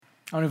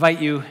I want to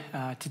invite you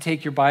to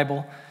take your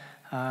Bible.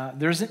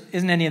 There isn't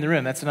any in the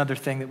room. That's another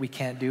thing that we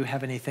can't do,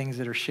 have any things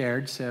that are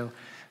shared. So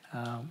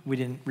we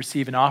didn't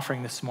receive an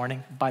offering this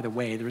morning. By the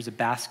way, there was a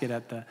basket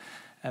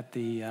at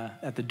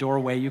the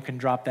doorway. You can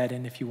drop that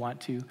in if you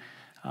want to.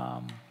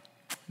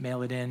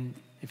 Mail it in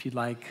if you'd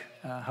like.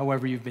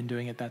 However you've been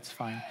doing it, that's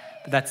fine.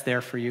 But that's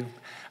there for you.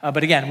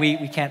 But again,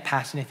 we can't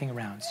pass anything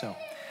around. So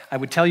I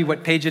would tell you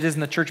what page it is in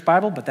the church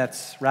Bible, but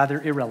that's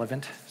rather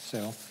irrelevant.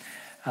 So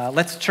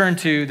let's turn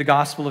to the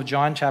Gospel of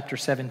John, chapter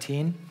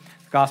 17.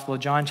 The Gospel of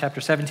John,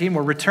 chapter 17.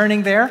 We're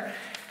returning there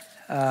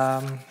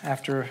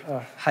after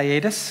a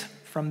hiatus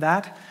from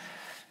that.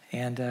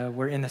 And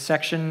we're in the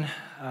section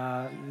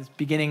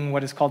beginning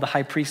what is called the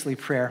high priestly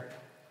prayer.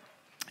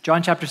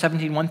 John chapter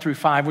 17, 1 through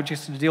 5. We're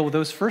just going to deal with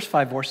those first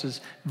 5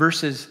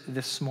 verses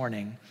this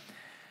morning.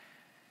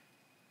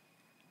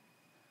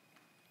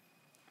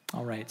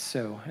 All right,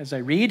 so as I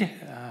read,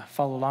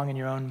 follow along in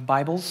your own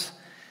Bibles.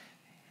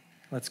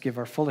 Let's give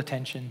our full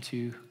attention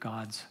to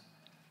God's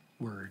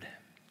word.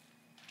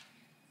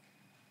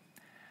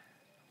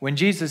 When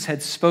Jesus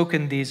had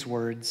spoken these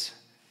words,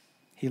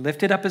 he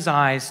lifted up his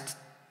eyes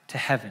to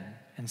heaven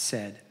and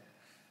said,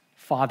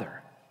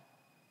 "Father,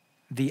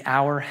 the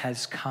hour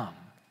has come.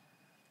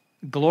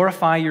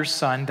 Glorify your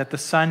Son, that the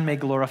Son may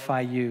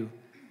glorify you,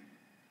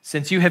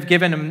 since you have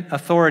given him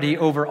authority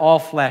over all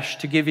flesh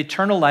to give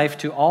eternal life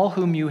to all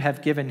whom you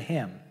have given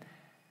him.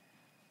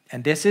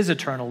 And this is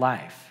eternal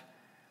life,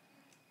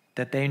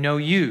 that they know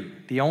you,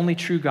 the only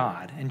true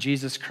God, and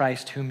Jesus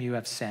Christ whom you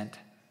have sent.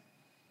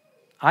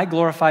 I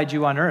glorified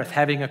you on earth,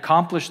 having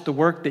accomplished the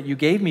work that you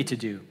gave me to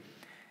do.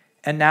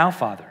 And now,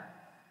 Father,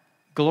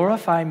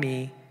 glorify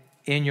me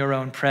in your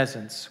own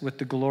presence with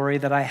the glory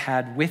that I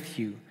had with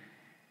you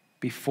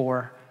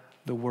before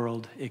the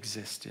world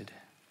existed."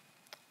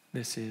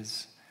 This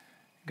is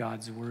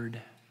God's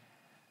word.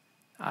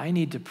 I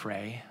need to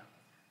pray.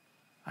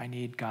 I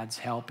need God's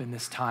help in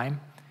this time.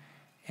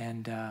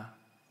 And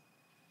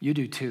you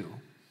do too,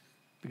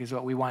 because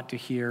what we want to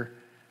hear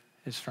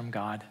is from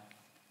God.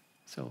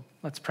 So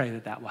let's pray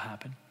that that will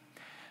happen.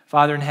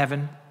 Father in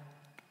heaven,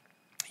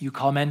 you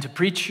call men to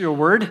preach your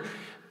word,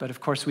 but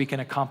of course we can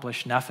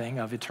accomplish nothing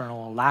of eternal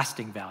or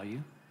lasting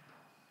value.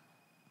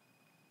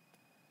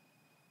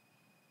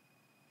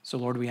 So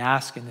Lord, we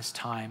ask in this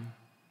time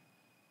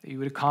that you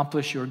would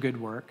accomplish your good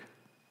work.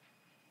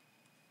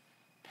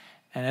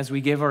 And as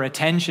we give our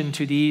attention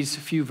to these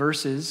few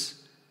verses,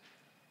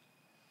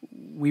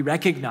 we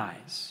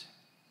recognize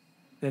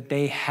that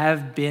they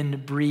have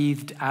been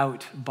breathed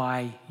out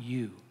by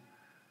you.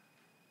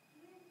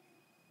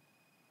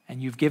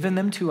 And you've given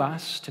them to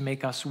us to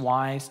make us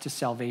wise to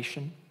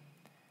salvation.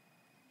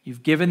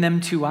 You've given them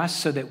to us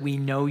so that we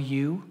know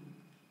you,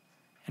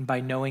 and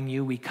by knowing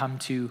you, we come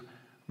to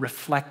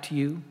reflect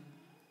you.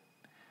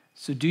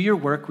 So do your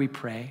work, we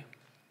pray.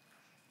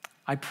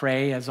 I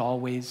pray, as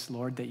always,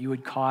 Lord, that you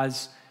would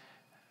cause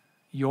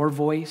your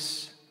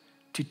voice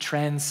to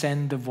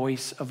transcend the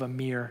voice of a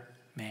mere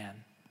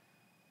man.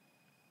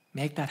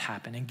 Make that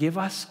happen and give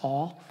us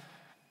all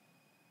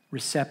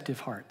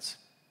receptive hearts,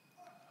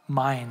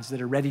 minds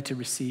that are ready to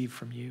receive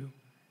from you.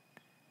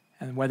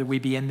 And whether we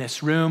be in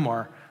this room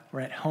or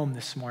at home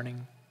this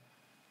morning,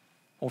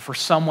 or for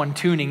someone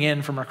tuning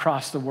in from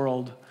across the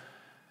world,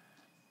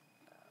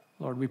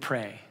 Lord, we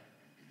pray,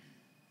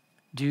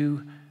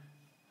 do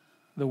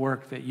the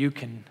work that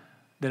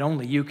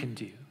only you can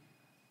do,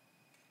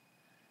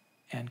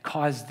 and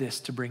cause this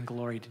to bring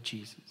glory to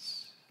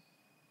Jesus.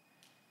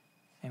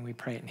 And we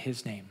pray it in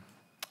his name.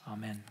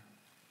 Amen.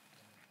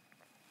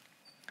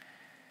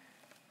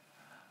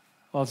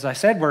 Well, as I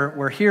said,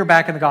 we're here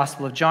back in the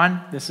Gospel of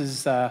John. This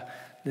is the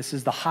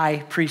high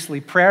priestly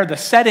prayer. The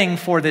setting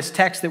for this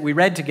text that we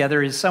read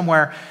together is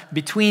somewhere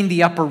between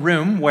the upper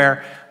room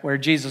where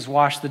Jesus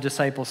washed the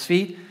disciples'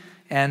 feet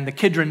and the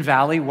Kidron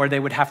Valley, where they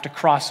would have to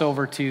cross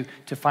over to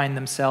find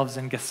themselves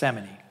in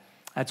Gethsemane.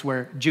 That's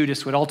where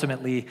Judas would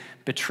ultimately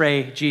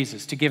betray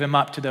Jesus, to give him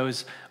up to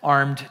those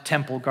armed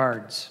temple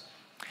guards.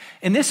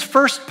 In this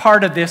first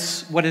part of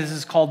this, what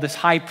is called this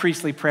high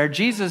priestly prayer,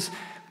 Jesus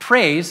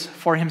prays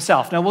for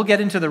himself. Now, we'll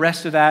get into the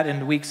rest of that in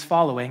the weeks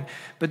following,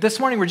 but this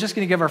morning we're just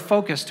going to give our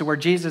focus to where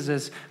Jesus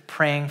is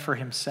praying for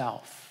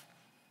himself.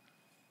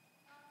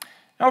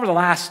 Over the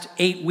last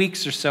 8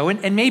 weeks or so,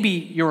 and maybe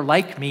you're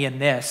like me in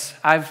this,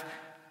 I've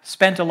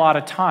spent a lot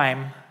of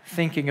time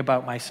thinking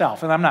about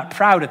myself, and I'm not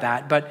proud of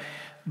that, but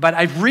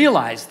I've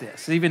realized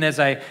this, even as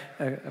I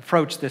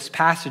approached this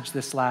passage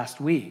this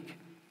last week.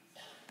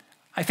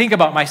 I think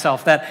about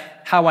myself,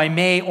 that how I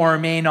may or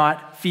may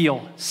not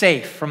feel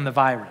safe from the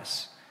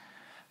virus.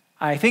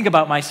 I think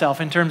about myself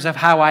in terms of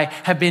how I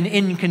have been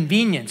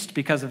inconvenienced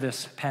because of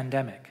this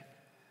pandemic.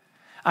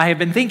 I have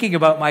been thinking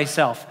about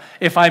myself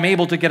if I'm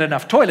able to get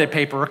enough toilet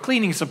paper or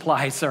cleaning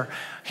supplies or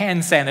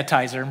hand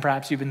sanitizer, and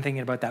perhaps you've been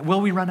thinking about that. Will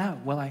we run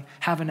out? Will I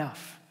have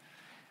enough?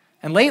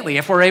 And lately,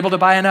 if we're able to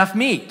buy enough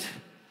meat.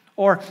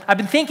 Or I've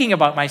been thinking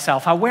about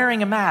myself, how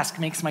wearing a mask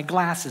makes my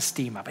glasses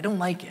steam up. I don't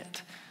like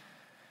it.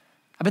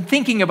 I've been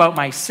thinking about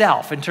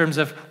myself in terms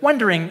of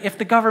wondering if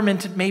the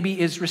government maybe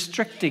is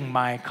restricting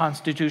my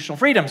constitutional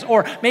freedoms,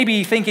 or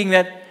maybe thinking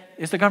that,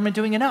 is the government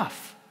doing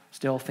enough?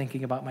 Still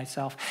thinking about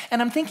myself.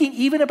 And I'm thinking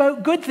even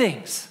about good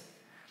things.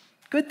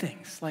 Good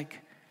things, like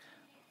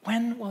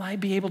when will I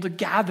be able to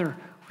gather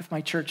with my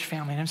church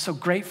family? And I'm so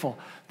grateful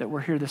that we're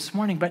here this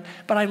morning, but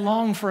I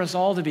long for us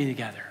all to be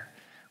together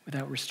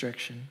without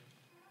restriction.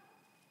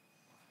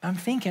 I'm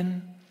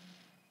thinking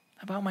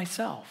about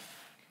myself.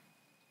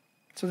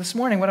 So this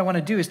morning, what I want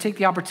to do is take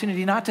the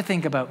opportunity not to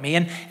think about me,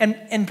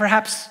 and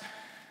perhaps,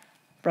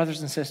 brothers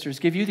and sisters,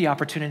 give you the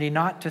opportunity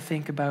not to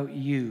think about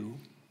you.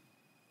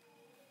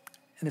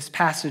 In this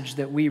passage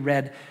that we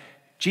read,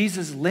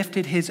 Jesus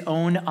lifted his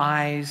own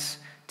eyes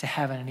to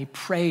heaven and he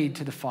prayed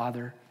to the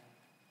Father.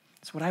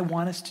 So what I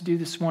want us to do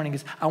this morning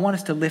is I want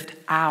us to lift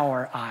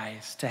our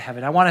eyes to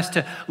heaven. I want us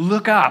to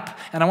look up,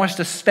 and I want us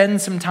to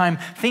spend some time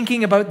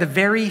thinking about the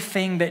very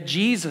thing that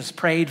Jesus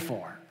prayed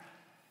for,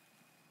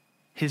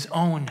 his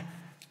own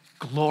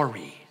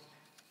glory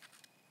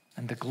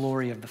and the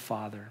glory of the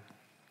Father.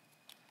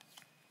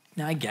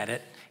 Now, I get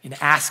it. In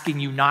asking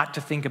you not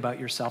to think about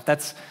yourself,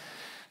 that's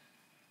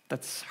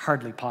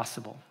hardly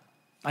possible.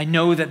 I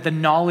know that the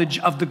knowledge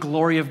of the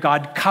glory of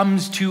God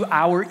comes to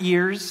our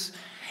ears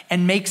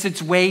and makes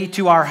its way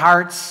to our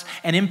hearts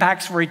and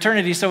impacts for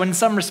eternity. So in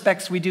some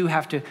respects, we do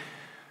have to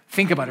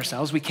think about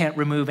ourselves. We can't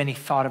remove any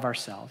thought of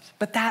ourselves.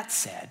 But that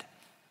said,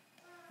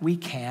 we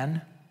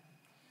can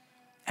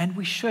and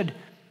we should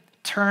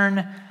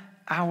turn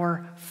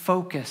our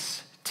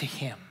focus to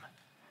him.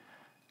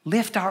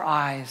 Lift our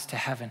eyes to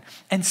heaven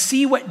and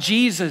see what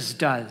Jesus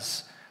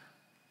does.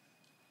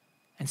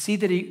 And see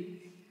that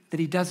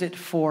he does it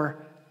for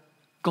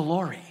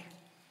glory,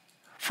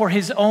 for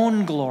his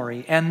own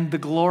glory and the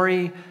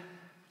glory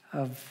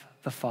of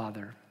the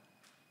Father.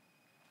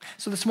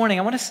 So this morning,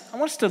 I want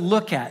us to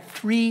look at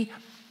three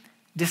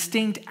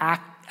distinct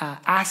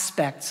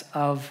aspects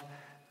of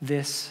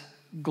this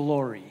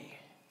glory.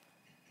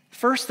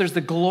 First, there's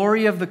the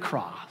glory of the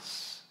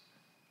cross.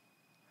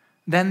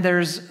 Then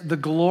there's the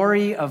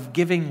glory of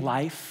giving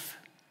life.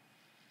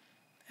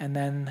 And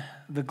then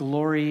the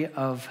glory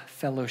of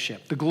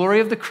fellowship. The glory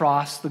of the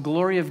cross, the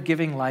glory of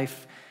giving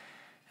life,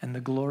 and the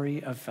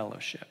glory of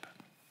fellowship.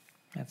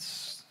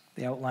 That's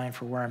the outline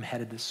for where I'm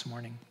headed this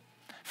morning.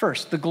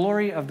 First, the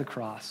glory of the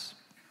cross.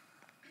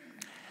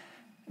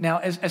 Now,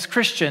 as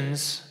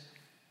Christians,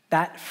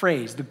 that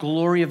phrase, the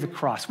glory of the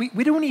cross,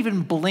 we don't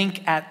even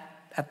blink at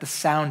the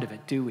sound of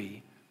it, do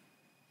we?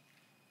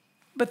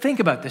 But think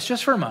about this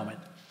just for a moment.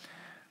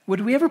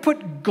 Would we ever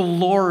put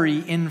glory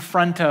in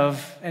front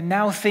of, and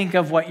now think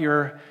of what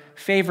your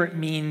favorite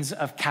means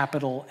of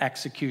capital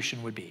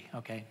execution would be,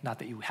 okay? Not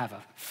that you have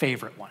a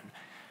favorite one.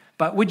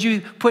 But would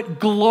you put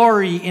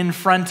glory in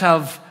front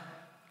of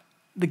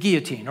the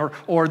guillotine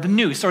or the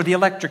noose or the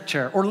electric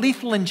chair or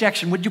lethal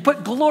injection? Would you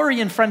put glory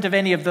in front of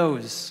any of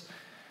those?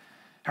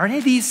 Are any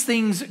of these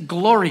things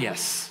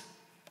glorious?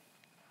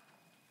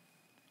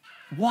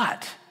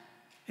 What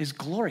is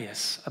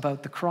glorious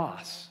about the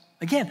cross?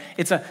 Again,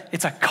 it's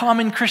a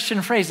common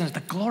Christian phrase, and it's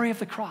the glory of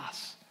the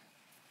cross.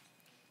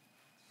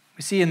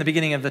 We see in the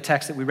beginning of the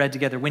text that we read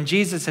together, when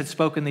Jesus had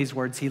spoken these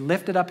words, he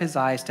lifted up his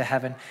eyes to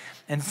heaven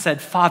and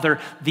said,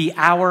 Father, the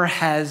hour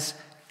has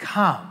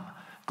come.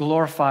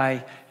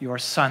 Glorify your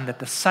Son, that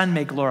the Son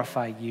may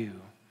glorify you.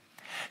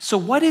 So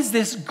what is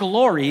this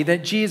glory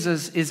that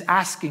Jesus is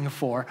asking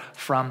for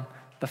from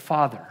the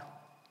Father?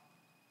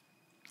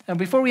 Now,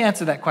 before we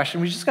answer that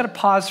question, we just got to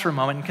pause for a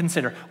moment and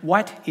consider,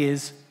 what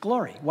is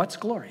glory? What's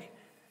glory?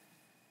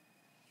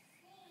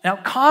 Now,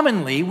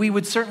 commonly, we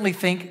would certainly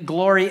think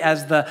glory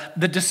as the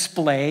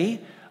display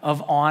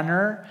of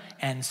honor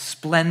and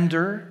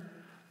splendor,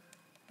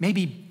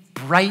 maybe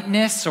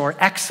brightness or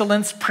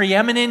excellence,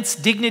 preeminence,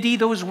 dignity.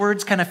 Those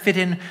words kind of fit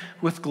in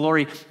with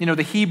glory. You know,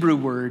 the Hebrew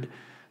word,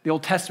 the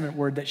Old Testament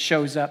word that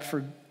shows up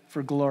for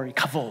glory,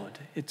 kavod.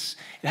 It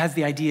has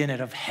the idea in it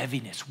of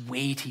heaviness,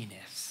 weightiness.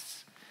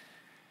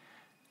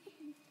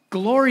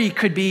 Glory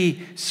could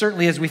be,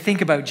 certainly as we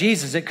think about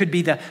Jesus, it could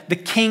be the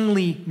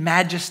kingly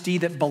majesty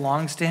that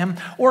belongs to him.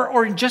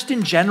 Or just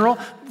in general,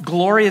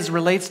 glory as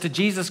relates to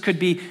Jesus could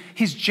be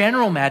his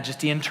general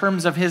majesty in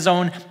terms of his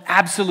own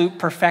absolute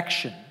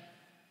perfection.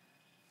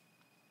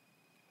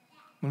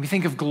 When we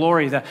think of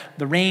glory,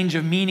 the range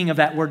of meaning of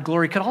that word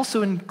glory could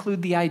also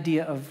include the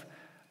idea of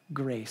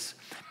grace.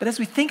 But as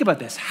we think about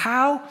this,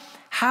 how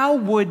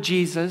would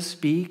Jesus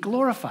be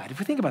glorified? If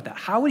we think about that,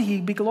 how would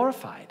he be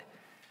glorified?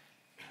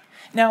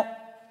 Now,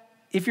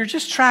 if you're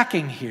just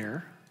tracking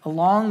here,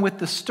 along with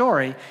the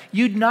story,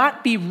 you'd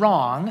not be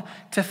wrong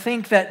to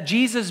think that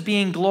Jesus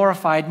being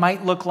glorified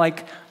might look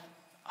like,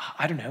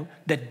 I don't know,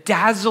 the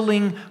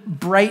dazzling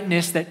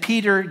brightness that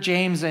Peter,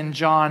 James, and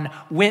John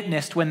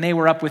witnessed when they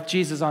were up with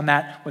Jesus on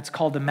that, what's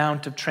called the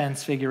Mount of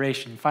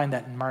Transfiguration. You find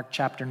that in Mark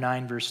chapter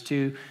 9, verse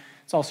 2.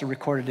 It's also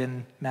recorded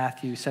in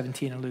Matthew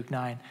 17 and Luke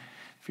 9,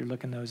 if you're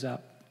looking those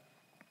up.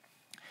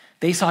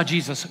 They saw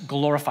Jesus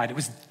glorified. It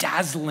was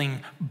dazzling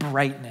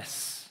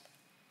brightness.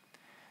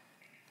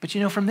 But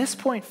you know, from this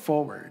point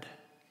forward,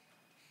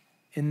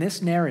 in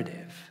this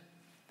narrative,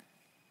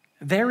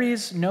 there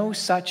is no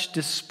such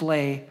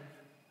display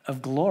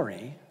of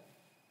glory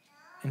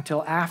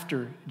until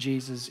after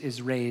Jesus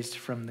is raised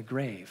from the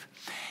grave.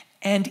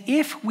 And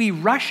if we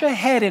rush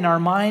ahead in our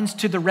minds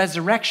to the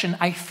resurrection,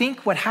 I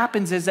think what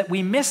happens is that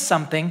we miss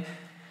something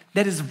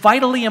that is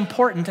vitally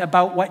important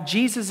about what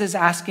Jesus is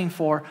asking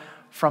for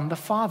from the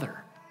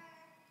Father.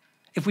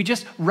 If we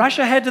just rush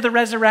ahead to the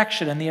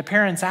resurrection and the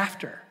appearance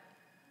after,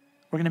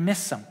 we're going to miss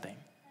something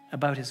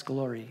about his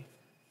glory.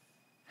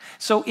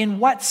 So in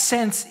what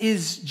sense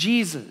is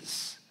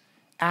Jesus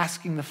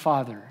asking the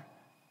Father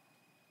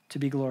to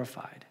be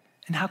glorified?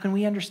 And how can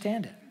we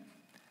understand it?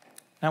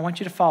 And I want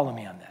you to follow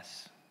me on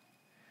this.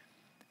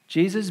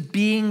 Jesus,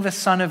 being the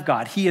Son of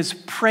God, he is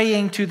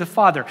praying to the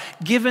Father.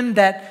 Given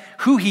that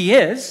who he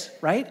is,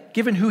 right?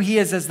 Given who he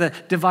is as the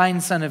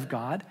divine Son of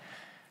God,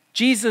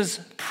 Jesus'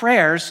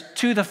 prayers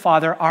to the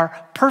Father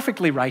are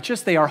perfectly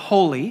righteous. They are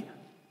holy.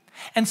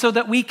 And so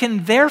that we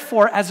can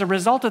therefore, as a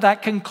result of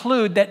that,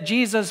 conclude that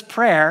Jesus'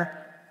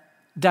 prayer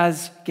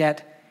does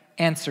get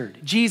answered.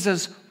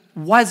 Jesus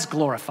was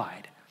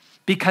glorified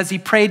because he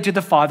prayed to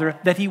the Father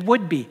that he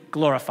would be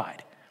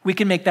glorified. We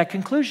can make that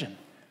conclusion.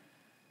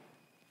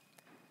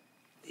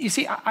 You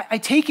see, I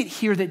take it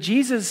here that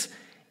Jesus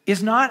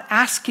is not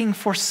asking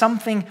for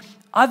something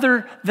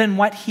other than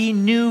what he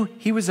knew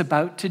he was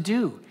about to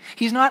do.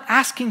 He's not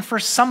asking for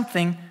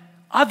something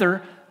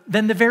other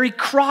than the very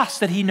cross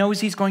that he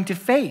knows he's going to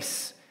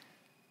face.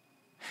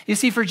 You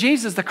see, for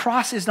Jesus, the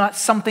cross is not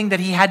something that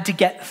he had to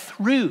get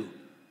through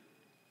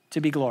to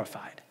be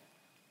glorified.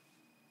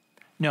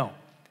 No,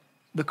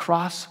 the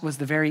cross was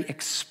the very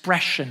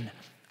expression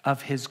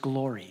of his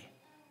glory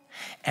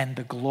and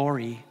the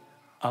glory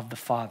of the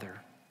Father.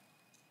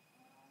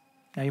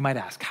 Now you might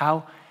ask,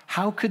 how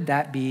could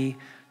that be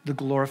the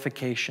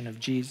glorification of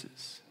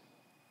Jesus?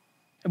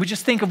 And we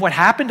just think of what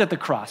happened at the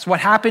cross, what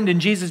happened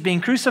in Jesus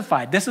being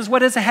crucified. This is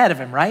what is ahead of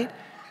him, right?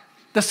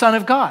 The Son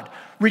of God,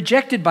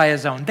 rejected by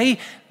his own. The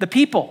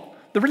people,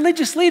 the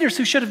religious leaders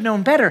who should have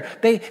known better,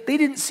 they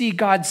didn't see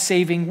God's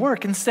saving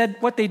work. Instead,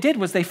 what they did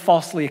was they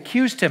falsely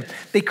accused him.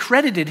 They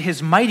credited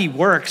his mighty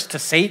works to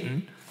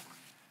Satan.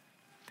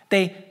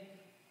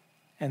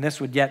 And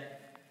this would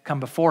yet come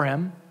before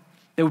him,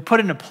 they would put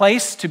in a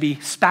place to be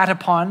spat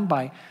upon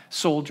by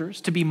soldiers,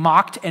 to be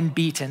mocked and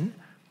beaten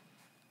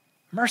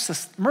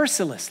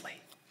mercilessly.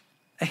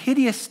 A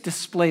hideous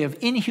display of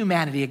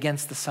inhumanity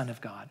against the Son of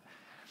God.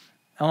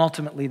 And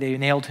ultimately, they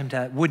nailed him to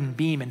that wooden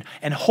beam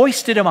and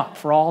hoisted him up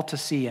for all to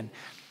see and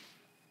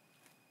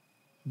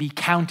be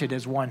counted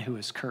as one who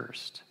is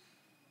cursed.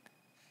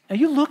 Now,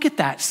 you look at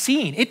that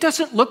scene. It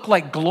doesn't look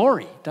like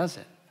glory, does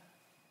it?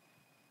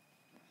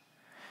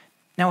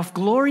 Now, if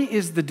glory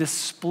is the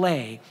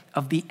display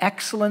of the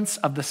excellence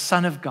of the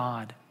Son of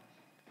God,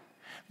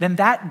 then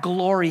that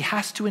glory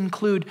has to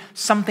include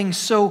something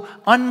so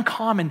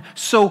uncommon,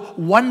 so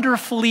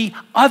wonderfully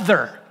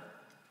other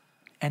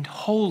and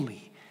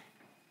holy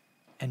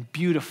and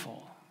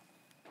beautiful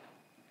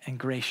and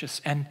gracious.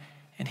 And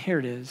here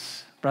it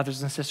is,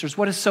 brothers and sisters.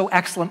 What is so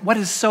excellent, what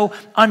is so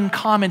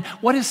uncommon,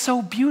 what is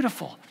so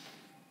beautiful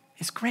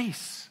is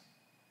grace.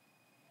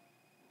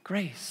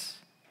 Grace.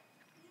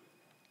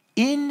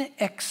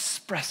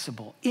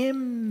 Inexpressible,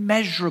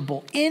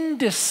 immeasurable,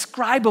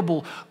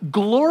 indescribable,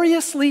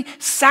 gloriously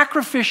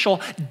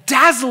sacrificial,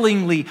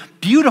 dazzlingly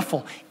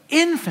beautiful,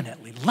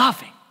 infinitely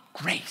loving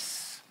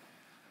grace.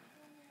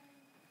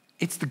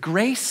 It's the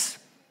grace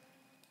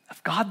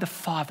of God the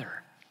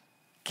Father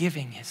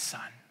giving his Son.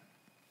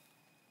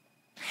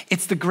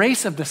 It's the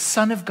grace of the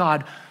Son of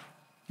God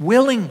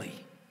willingly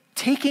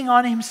taking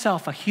on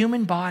himself a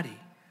human body,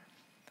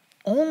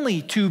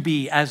 only to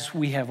be, as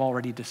we have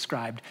already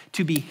described,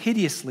 to be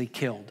hideously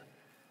killed.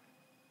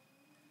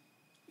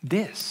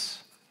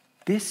 This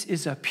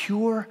is a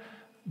pure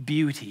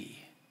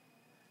beauty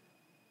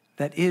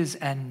that is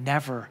and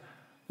never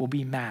will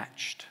be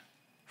matched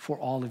for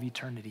all of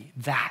eternity.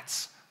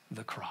 That's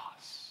the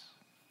cross.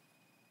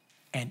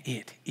 And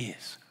it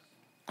is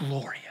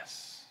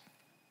glorious.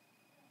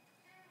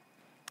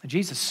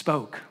 Jesus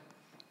spoke.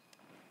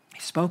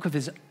 He spoke of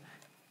his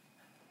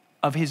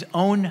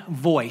own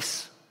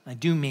voice. I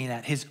do mean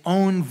that, his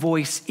own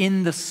voice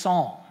in the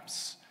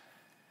Psalms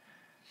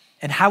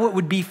and how it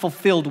would be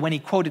fulfilled when he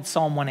quoted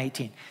Psalm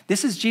 118.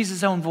 This is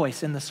Jesus' own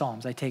voice in the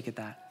Psalms, I take it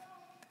that.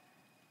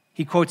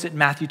 He quotes it in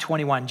Matthew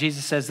 21.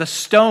 Jesus says, the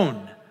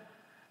stone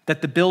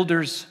that the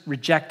builders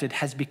rejected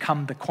has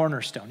become the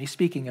cornerstone. He's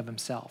speaking of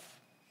himself.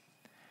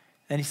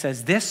 Then he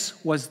says,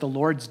 this was the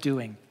Lord's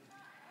doing,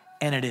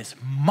 and it is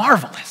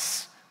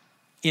marvelous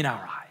in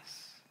our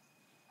eyes.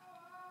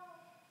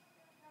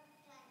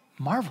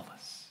 Marvelous.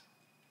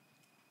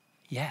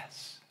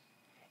 Yes,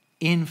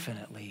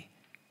 infinitely,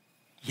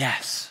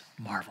 yes,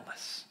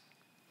 marvelous.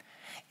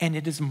 And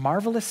it is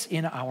marvelous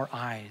in our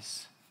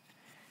eyes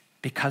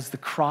because the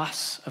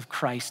cross of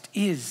Christ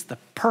is the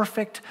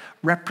perfect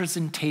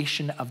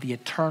representation of the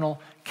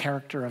eternal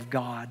character of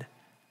God.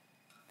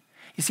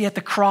 You see, at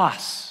the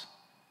cross,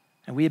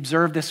 And we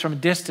observe this from a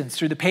distance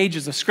through the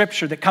pages of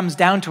Scripture that comes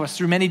down to us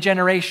through many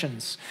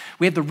generations.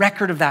 We have the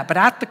record of that. But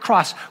at the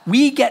cross,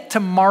 we get to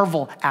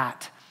marvel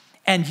at.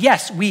 And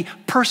yes, we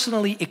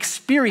personally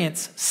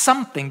experience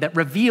something that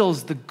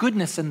reveals the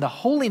goodness and the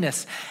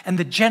holiness and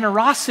the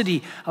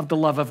generosity of the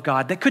love of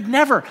God that could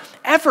never,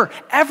 ever,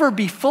 ever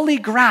be fully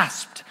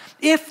grasped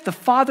if the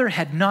Father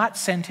had not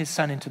sent his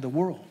Son into the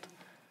world.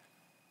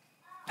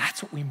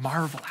 That's what we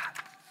marvel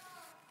at.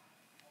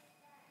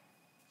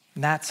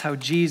 And that's how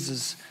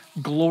Jesus'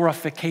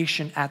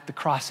 glorification at the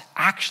cross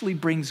actually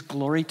brings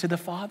glory to the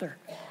Father.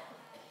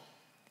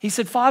 He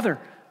said, Father,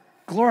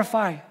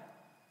 glorify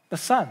the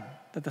Son,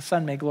 that the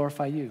Son may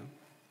glorify you.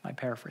 My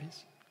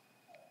paraphrase.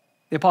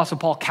 The Apostle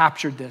Paul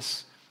captured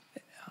this.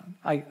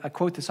 I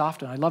quote this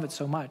often. I love it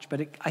so much.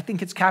 But I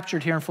think it's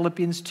captured here in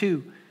Philippians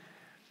 2,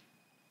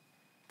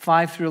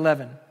 5 through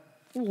 11.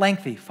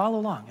 Lengthy. Follow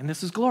along. And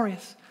this is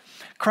glorious.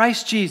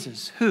 Christ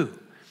Jesus, who,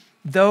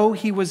 though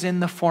he was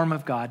in the form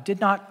of God, did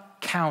not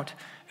count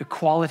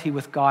equality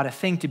with God a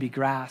thing to be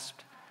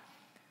grasped,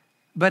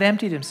 but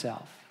emptied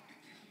himself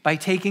by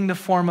taking the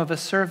form of a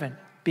servant,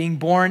 being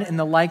born in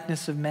the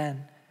likeness of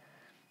men.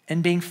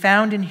 And being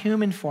found in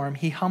human form,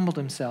 he humbled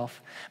himself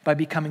by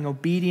becoming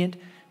obedient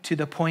to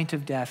the point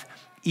of death,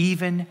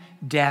 even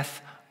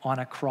death on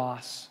a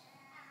cross.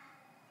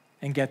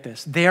 And get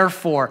this,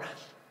 therefore,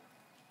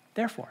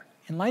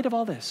 in light of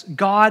all this,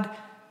 God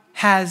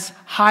has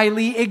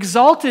highly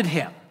exalted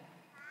him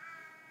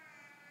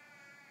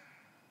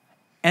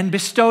and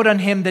bestowed on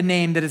him the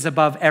name that is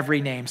above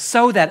every name,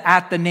 so that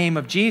at the name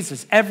of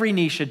Jesus, every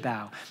knee should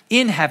bow,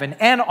 in heaven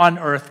and on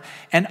earth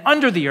and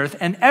under the earth,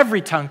 and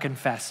every tongue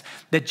confess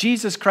that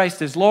Jesus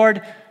Christ is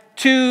Lord,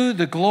 to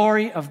the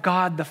glory of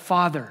God the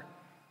Father.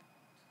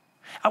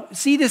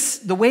 See this,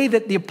 the way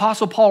that the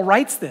Apostle Paul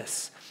writes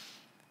this.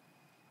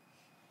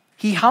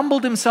 He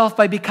humbled himself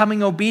by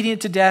becoming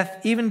obedient to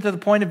death, even to the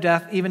point of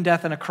death, even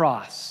death on a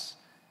cross.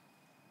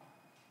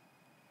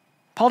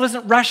 Paul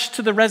doesn't rush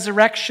to the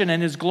resurrection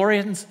and his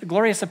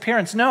glorious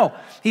appearance. No,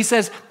 he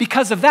says,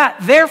 because of that,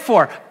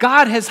 therefore,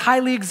 God has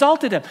highly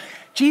exalted him.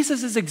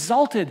 Jesus is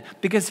exalted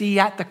because he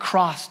at the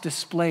cross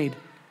displayed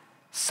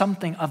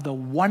something of the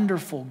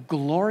wonderful,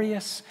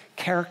 glorious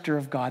character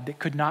of God that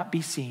could not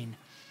be seen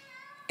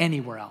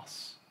anywhere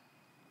else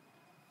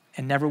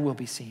and never will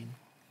be seen.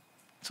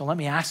 So let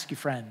me ask you,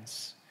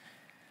 friends,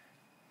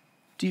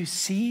 do you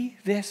see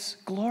this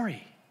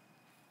glory?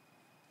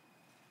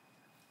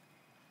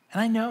 And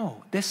I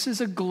know this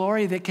is a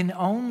glory that can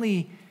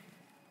only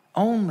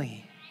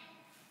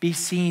be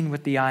seen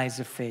with the eyes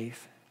of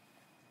faith.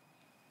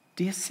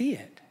 Do you see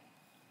it?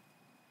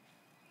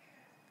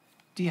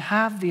 Do you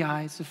have the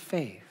eyes of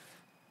faith?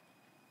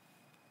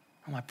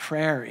 Well, my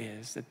prayer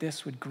is that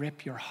this would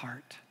grip your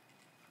heart.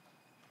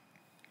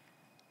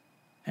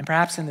 And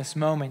perhaps in this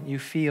moment you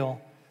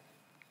feel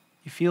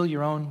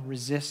your own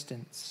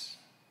resistance.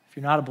 If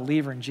you're not a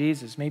believer in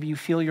Jesus, maybe you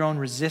feel your own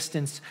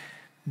resistance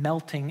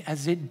melting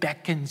as it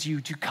beckons you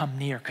to come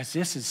near, because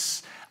this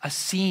is a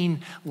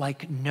scene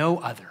like no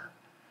other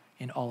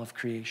in all of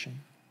creation.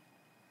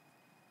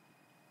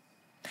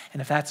 And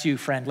if that's you,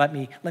 friend, let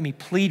me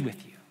plead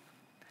with you.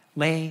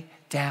 Lay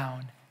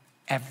down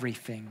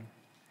everything.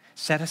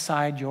 Set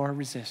aside your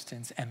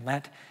resistance and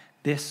let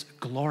this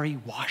glory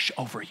wash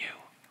over you.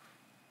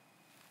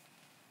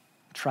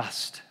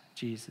 Trust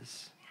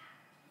Jesus.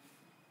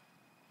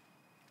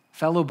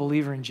 Fellow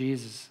believer in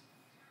Jesus,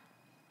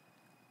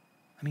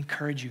 let me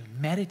encourage you,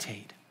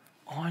 meditate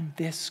on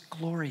this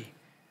glory.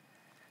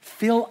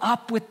 Fill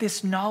up with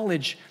this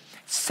knowledge.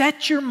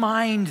 Set your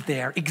mind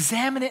there.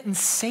 Examine it and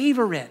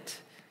savor it.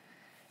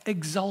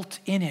 Exult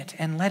in it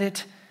and let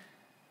it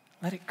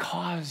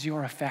cause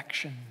your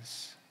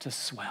affections to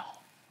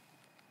swell.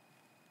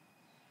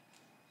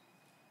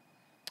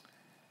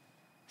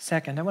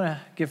 Second, I want to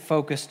give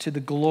focus to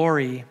the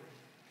glory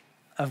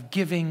of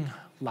giving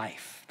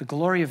life. The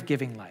glory of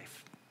giving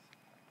life.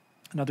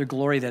 Another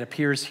glory that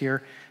appears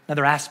here,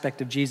 another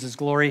aspect of Jesus'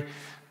 glory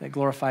that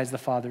glorifies the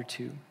Father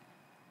too.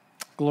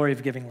 Glory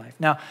of giving life.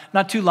 Now,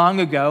 not too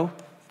long ago,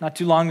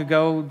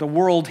 the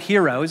world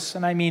heroes,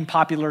 and I mean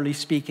popularly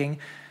speaking,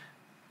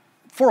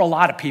 for a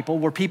lot of people,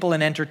 were people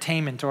in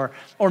entertainment or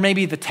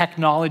maybe the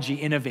technology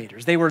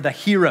innovators. They were the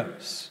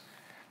heroes.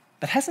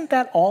 But hasn't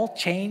that all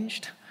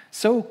changed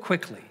so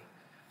quickly?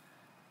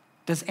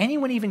 Does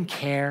anyone even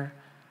care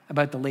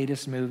about the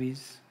latest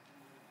movies?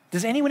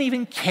 Does anyone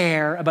even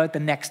care about the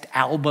next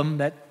album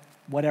that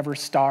whatever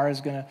star is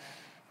going to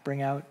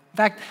bring out? In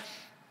fact,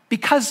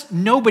 because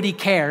nobody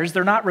cares,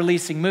 they're not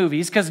releasing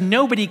movies. Because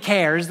nobody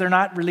cares, they're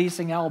not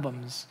releasing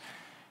albums.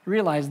 You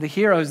realize the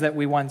heroes that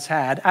we once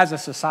had as a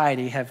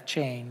society have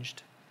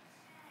changed.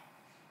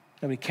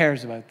 Nobody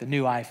cares about the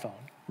new iPhone,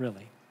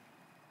 really.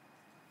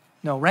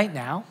 No, right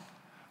now,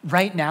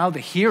 the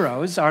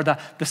heroes are the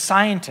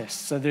scientists.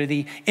 So they're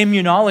the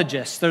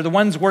immunologists. They're the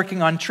ones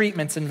working on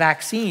treatments and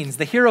vaccines.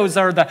 The heroes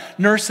are the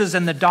nurses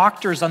and the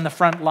doctors on the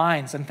front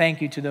lines. And thank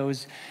you to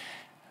those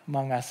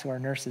among us who are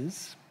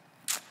nurses.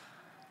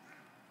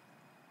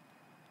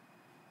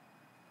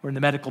 We're in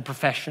the medical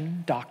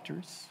profession,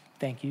 doctors.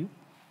 Thank you.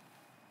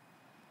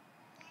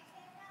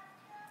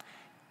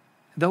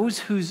 Those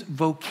whose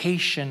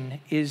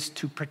vocation is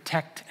to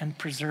protect and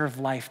preserve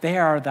life, they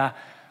are the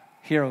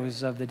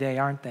heroes of the day,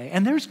 aren't they?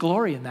 And there's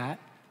glory in that.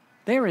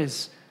 There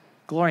is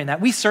glory in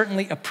that. We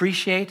certainly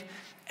appreciate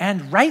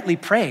and rightly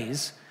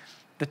praise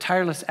the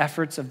tireless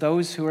efforts of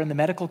those who are in the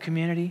medical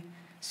community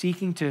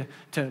seeking to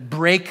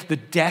break the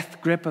death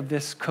grip of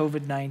this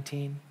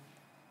COVID-19.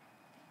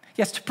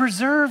 Yes, to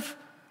preserve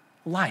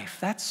life,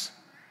 that's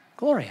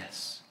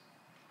glorious.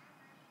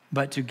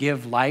 But to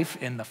give life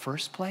in the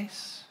first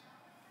place,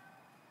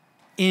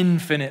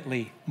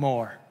 infinitely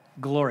more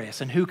glorious.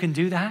 And who can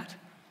do that?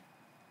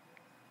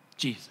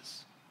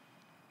 Jesus.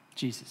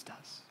 Jesus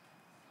does.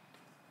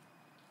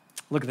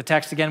 Look at the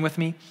text again with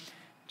me.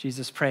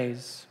 Jesus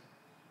prays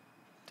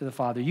to the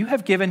Father. You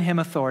have given him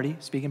authority,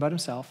 speaking about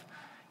himself.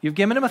 You've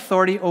given him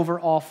authority over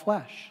all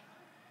flesh,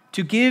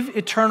 to give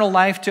eternal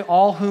life to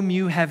all whom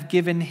you have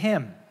given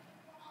him.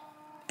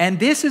 And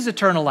this is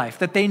eternal life,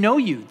 that they know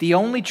you, the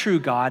only true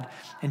God,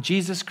 and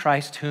Jesus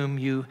Christ whom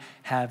you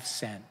have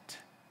sent.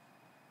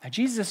 Now,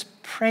 Jesus is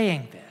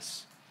praying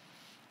this.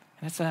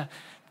 And it's a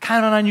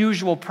kind of an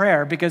unusual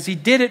prayer because he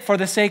did it for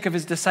the sake of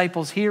his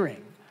disciples'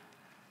 hearing.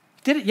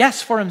 He did it,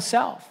 yes, for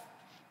himself.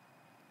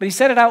 But he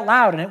said it out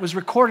loud, and it was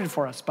recorded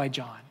for us by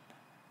John.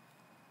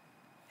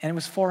 And it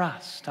was for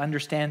us to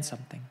understand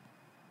something.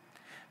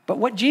 But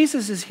what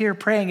Jesus is here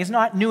praying is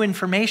not new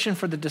information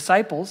for the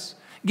disciples,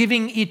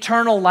 giving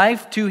eternal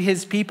life to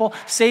his people,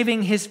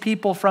 saving his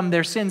people from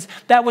their sins.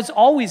 That was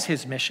always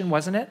his mission,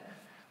 wasn't it?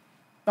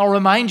 I'll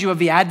remind you of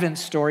the Advent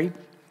story,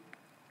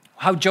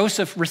 how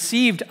Joseph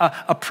received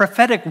a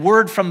prophetic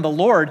word from the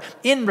Lord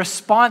in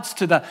response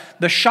to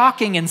the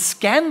shocking and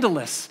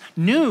scandalous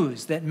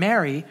news that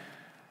Mary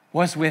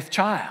was with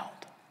child,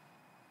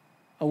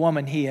 a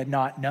woman he had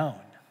not known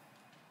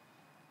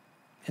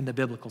in the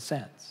biblical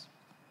sense.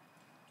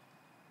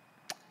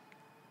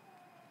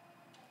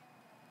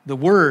 The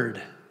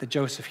word that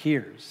Joseph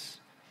hears,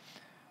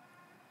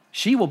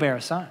 she will bear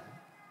a son,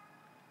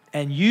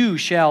 and you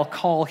shall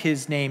call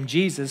his name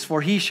Jesus,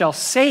 for he shall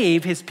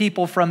save his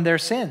people from their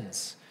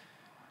sins.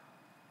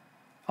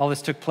 All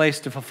this took place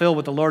to fulfill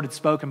what the Lord had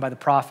spoken by the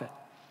prophet.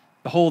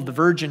 Behold, the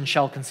virgin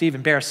shall conceive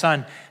and bear a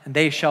son, and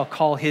they shall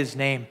call his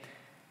name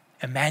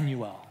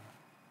Emmanuel.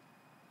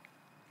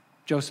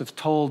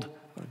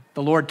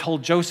 The Lord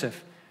told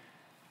Joseph,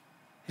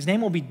 his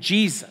name will be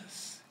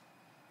Jesus,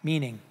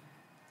 meaning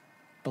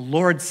the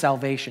Lord's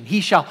salvation. He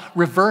shall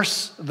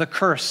reverse the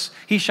curse.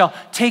 He shall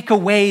take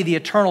away the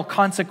eternal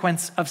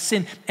consequence of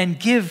sin and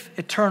give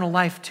eternal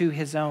life to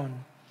his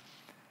own.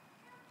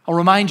 I'll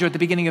remind you at the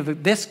beginning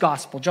of this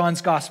gospel,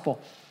 John's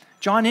gospel,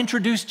 John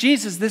introduced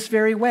Jesus this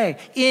very way.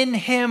 In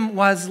him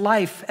was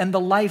life, and the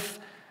life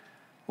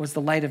was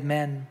the light of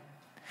men.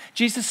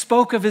 Jesus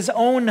spoke of his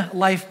own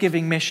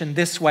life-giving mission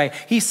this way.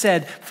 He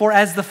said, for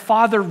as the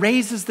Father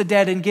raises the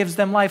dead and gives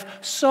them life,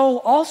 so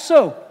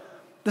also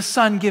the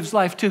Son gives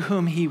life to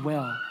whom he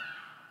will.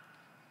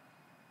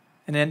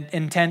 And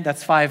in 10,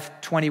 that's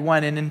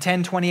 5:21, and in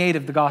 10:28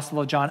 of the Gospel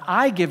of John,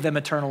 I give them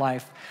eternal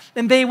life,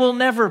 and they will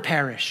never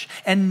perish,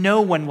 and no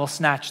one will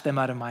snatch them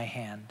out of my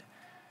hand.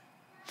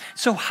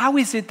 So how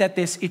is it that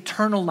this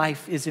eternal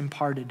life is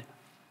imparted?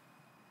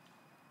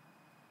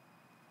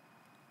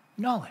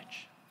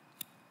 Knowledge.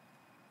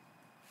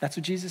 That's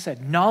what Jesus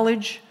said.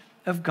 Knowledge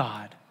of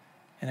God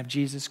and of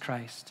Jesus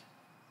Christ.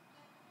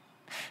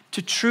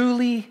 To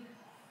truly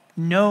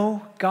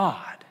know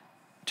God,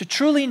 to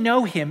truly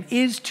know him,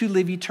 is to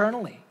live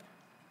eternally.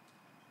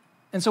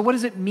 And so what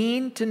does it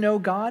mean to know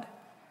God?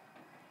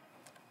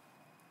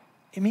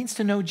 It means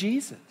to know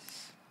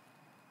Jesus.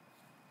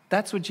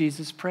 That's what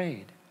Jesus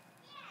prayed.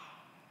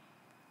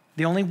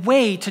 The only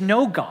way to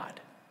know God.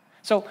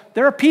 So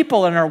there are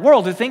people in our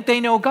world who think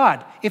they know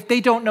God. If they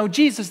don't know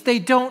Jesus, they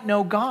don't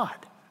know God.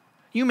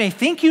 You may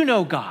think you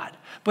know God,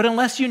 but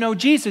unless you know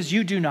Jesus,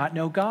 you do not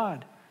know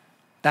God.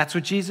 That's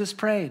what Jesus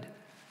prayed.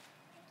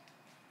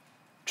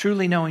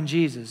 Truly knowing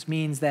Jesus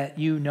means that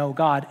you know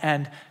God,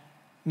 and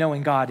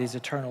knowing God is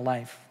eternal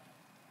life.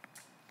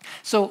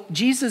 So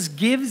Jesus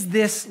gives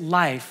this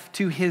life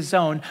to his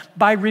own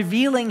by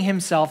revealing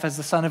himself as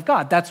the Son of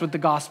God. That's what the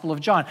Gospel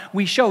of John.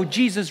 We show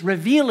Jesus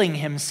revealing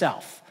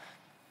himself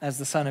as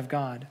the Son of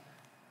God.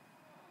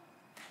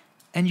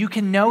 And you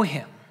can know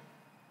him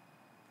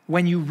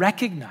when you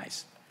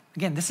recognize,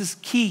 again, this is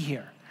key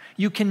here.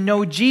 You can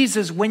know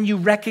Jesus when you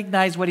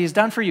recognize what he's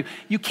done for you.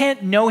 You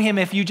can't know him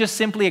if you just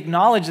simply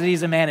acknowledge that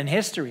he's a man in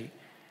history.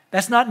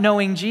 That's not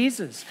knowing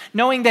Jesus.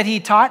 Knowing that he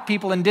taught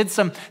people and did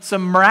some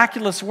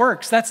miraculous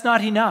works, that's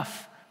not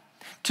enough.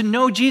 To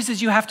know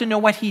Jesus, you have to know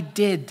what he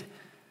did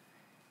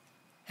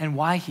and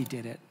why he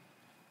did it.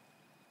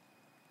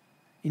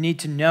 You need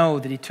to know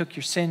that he took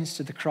your sins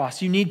to the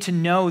cross. You need to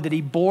know that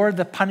he bore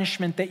the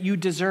punishment that you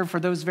deserve for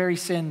those very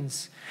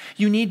sins.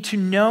 You need to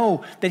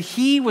know that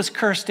he was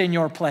cursed in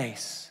your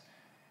place.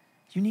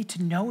 You need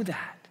to know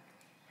that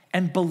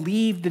and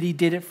believe that he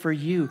did it for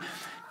you.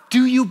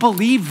 Do you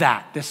believe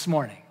that this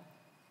morning?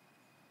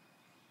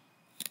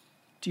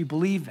 Do you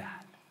believe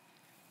that?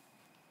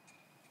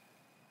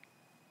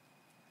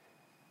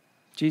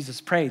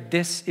 Jesus prayed,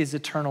 this is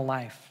eternal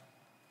life.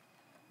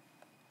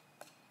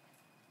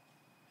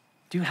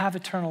 Do you have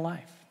eternal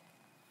life?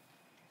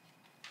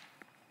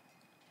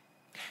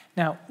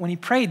 Now, when he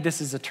prayed,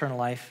 this is eternal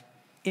life,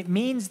 it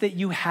means that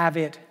you have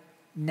it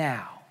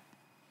now.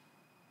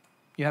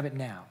 You have it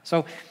now.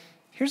 So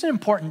here's an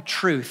important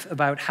truth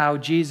about how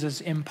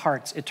Jesus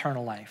imparts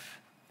eternal life.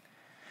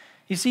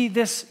 You see,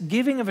 this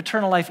giving of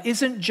eternal life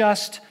isn't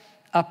just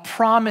a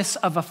promise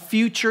of a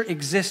future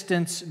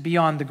existence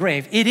beyond the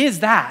grave. It is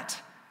that,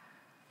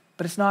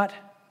 but it's not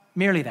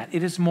merely that.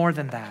 It is more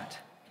than that.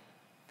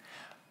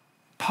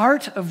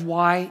 Part of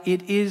why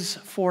it is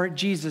for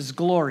Jesus'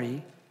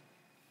 glory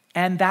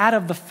and that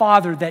of the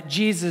Father that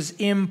Jesus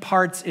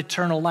imparts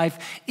eternal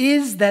life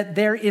is that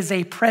there is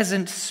a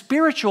present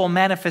spiritual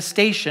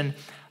manifestation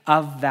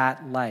of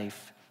that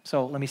life.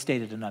 So let me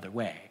state it another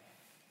way.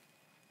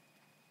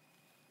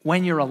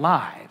 When you're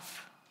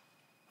alive,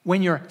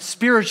 when you're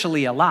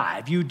spiritually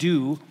alive, you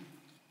do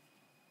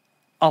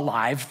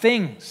alive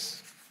things.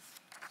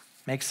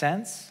 Make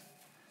sense?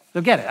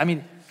 You'll get it. I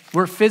mean,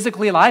 we're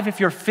physically alive.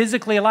 If you're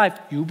physically alive,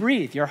 you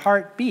breathe, your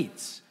heart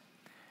beats.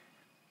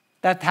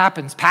 That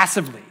happens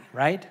passively,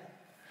 right?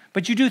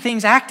 But you do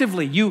things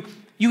actively. You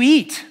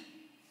eat.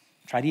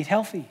 Try to eat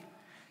healthy.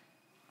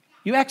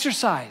 You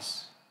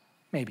exercise,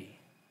 maybe.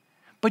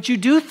 But you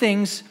do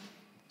things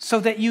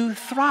so that you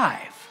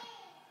thrive.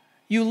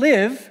 You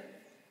live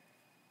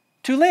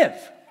to live,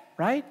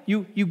 right?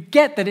 You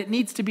get that it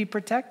needs to be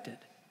protected.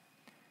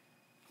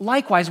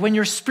 Likewise, when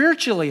you're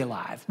spiritually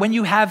alive, when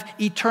you have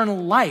eternal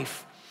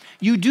life,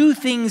 you do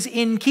things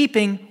in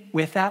keeping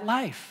with that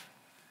life,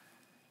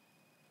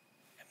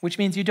 which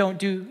means you don't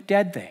do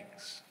dead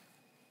things.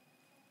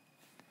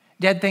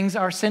 Dead things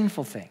are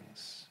sinful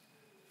things.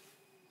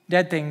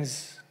 Dead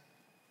things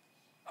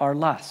are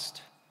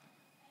lust,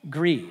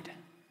 greed,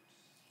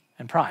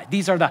 and pride.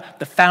 These are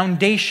the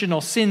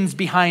foundational sins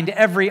behind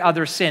every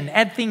other sin.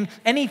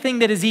 Anything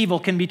that is evil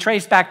can be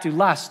traced back to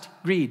lust,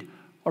 greed,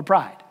 or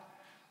pride.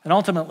 And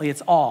ultimately,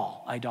 it's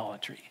all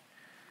idolatry.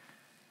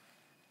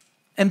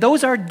 And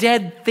those are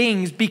dead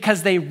things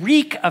because they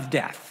reek of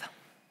death.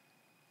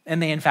 And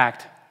they, in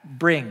fact,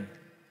 bring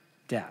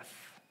death.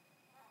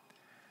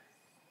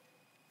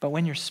 But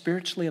when you're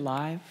spiritually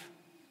alive,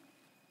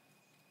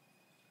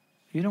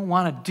 you don't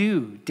want to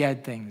do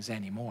dead things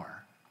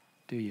anymore,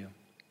 do you?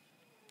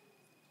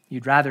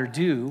 You'd rather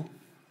do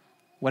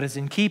what is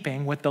in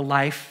keeping with the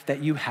life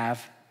that you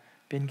have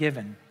been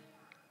given.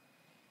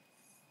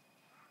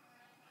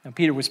 Now,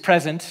 Peter was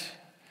present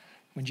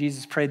when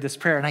Jesus prayed this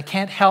prayer, and I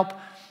can't help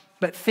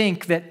but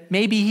think that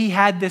maybe he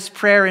had this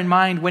prayer in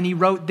mind when he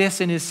wrote this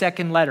in his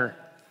second letter.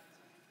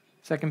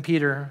 2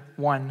 Peter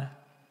 1,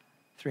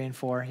 3 and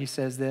 4, he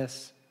says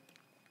this,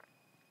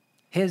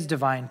 His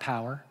divine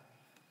power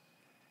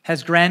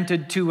has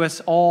granted to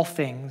us all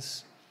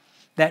things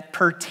that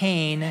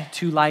pertain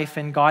to life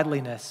and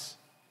godliness.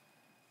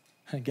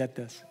 Get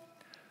this.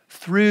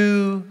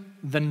 Through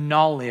the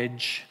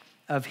knowledge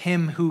of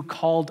him who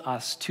called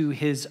us to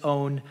his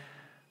own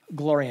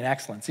glory and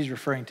excellence. He's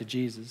referring to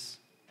Jesus.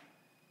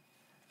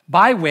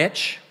 By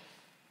which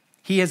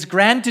he has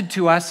granted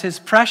to us his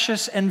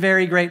precious and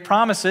very great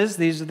promises.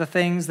 These are the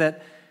things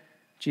that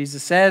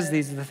Jesus says.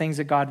 These are the things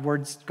that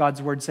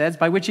God's word says.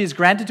 By which he has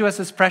granted to us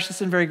his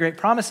precious and very great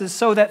promises,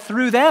 so that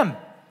through them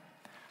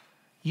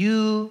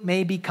you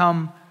may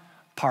become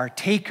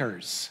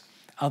partakers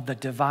of the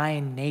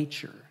divine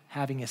nature,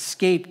 having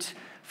escaped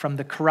from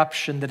the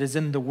corruption that is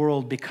in the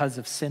world because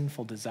of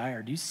sinful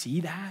desire. Do you see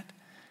that?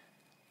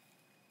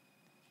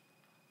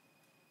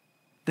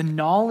 The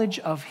knowledge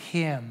of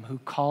him who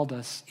called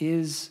us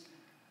is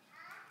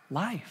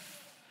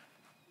life.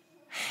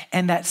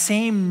 And that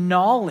same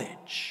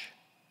knowledge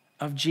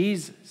of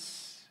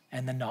Jesus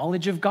and the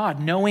knowledge of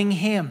God, knowing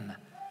him,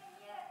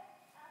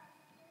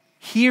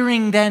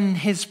 hearing then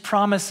his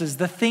promises,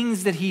 the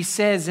things that he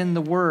says in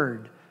the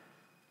word,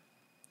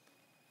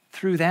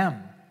 through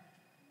them,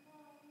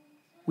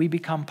 we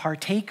become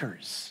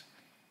partakers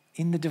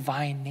in the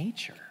divine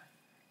nature.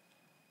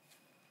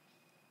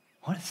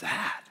 What is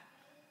that?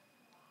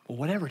 Well,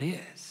 whatever it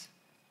is,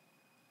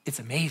 it's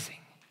amazing.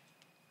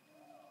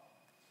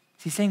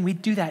 He's saying we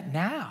do that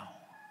now.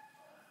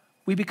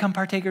 We become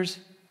partakers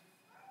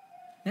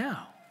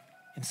now,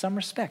 in some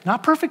respect.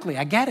 Not perfectly,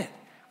 I get it.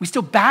 We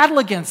still battle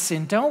against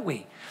sin, don't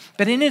we?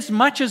 But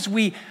inasmuch as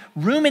we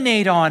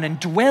ruminate on and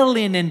dwell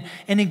in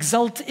and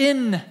exult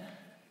in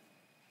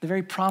the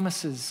very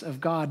promises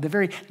of God, the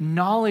very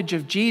knowledge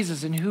of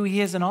Jesus and who he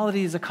is and all that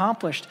he has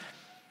accomplished,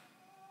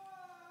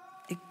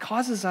 it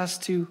causes us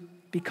to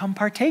become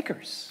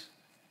partakers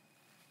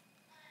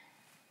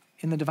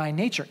in the divine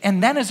nature.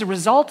 And then as a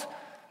result,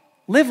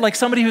 live like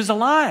somebody who's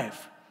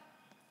alive,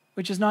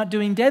 which is not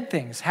doing dead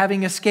things,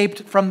 having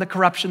escaped from the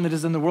corruption that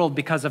is in the world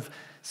because of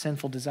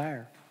sinful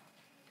desire.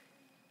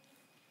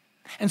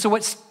 And so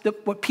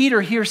what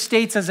Peter here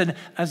states as an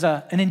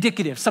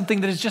indicative, something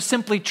that is just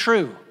simply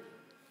true,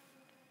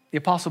 the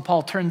Apostle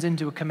Paul turns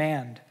into a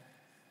command.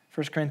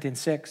 1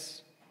 Corinthians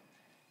 6.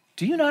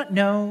 Do you not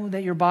know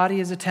that your body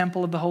is a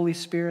temple of the Holy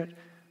Spirit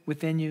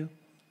within you,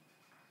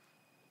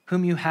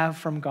 whom you have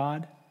from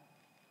God?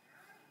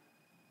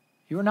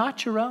 You are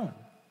not your own,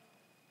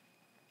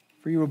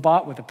 for you were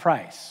bought with a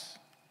price.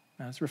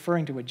 Now, it's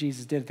referring to what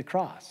Jesus did at the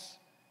cross.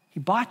 He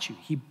bought you.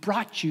 He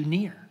brought you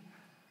near.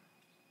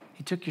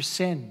 He took your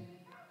sin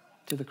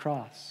to the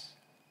cross.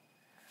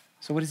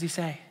 So what does he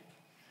say?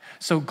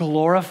 So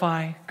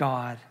glorify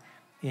God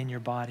in your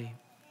body.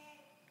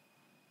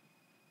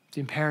 It's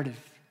imperative.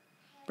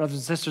 Brothers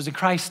and sisters in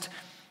Christ,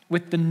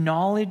 with the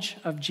knowledge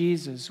of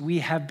Jesus, we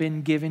have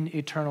been given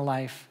eternal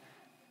life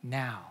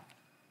now.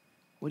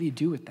 What do you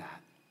do with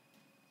that?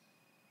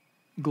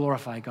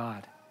 Glorify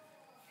God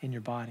in your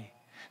body.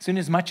 So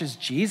inasmuch as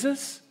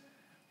Jesus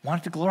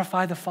wanted to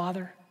glorify the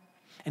Father,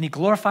 and he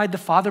glorified the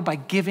Father by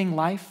giving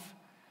life,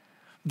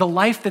 the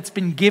life that's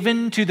been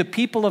given to the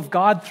people of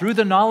God through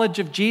the knowledge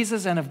of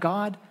Jesus and of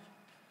God,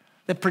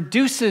 that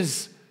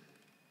produces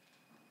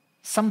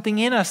something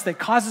in us that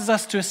causes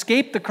us to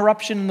escape the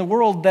corruption in the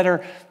world that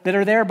are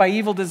there by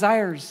evil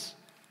desires.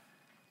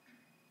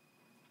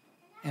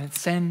 And it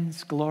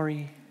sends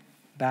glory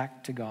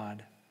back to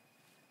God.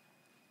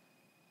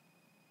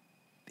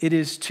 It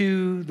is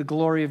to the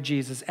glory of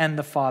Jesus and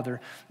the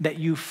Father that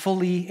you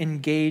fully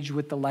engage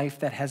with the life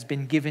that has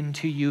been given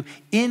to you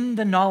in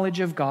the knowledge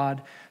of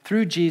God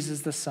through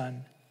Jesus the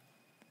Son.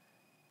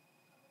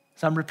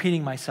 So I'm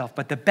repeating myself,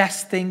 but the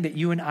best thing that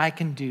you and I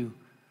can do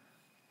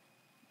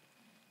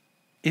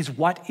is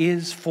what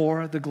is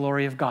for the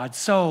glory of God.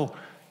 So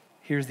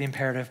here's the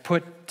imperative: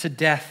 put to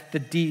death the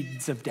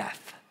deeds of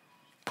death.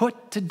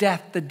 Put to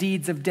death the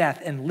deeds of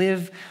death and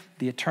live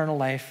the eternal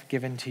life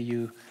given to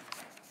you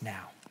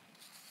now.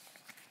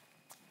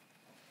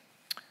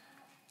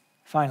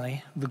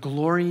 Finally, the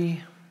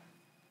glory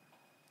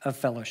of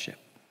fellowship.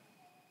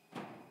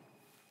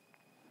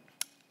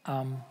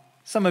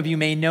 Some of you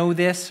may know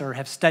this or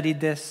have studied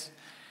this.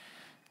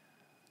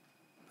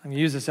 I'm going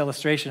to use this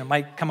illustration. It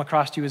might come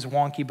across to you as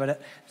wonky, but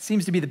it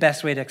seems to be the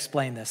best way to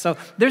explain this. So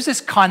there's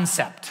this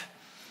concept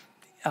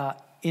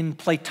in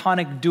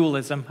Platonic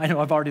dualism. I know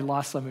I've already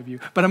lost some of you,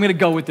 but I'm going to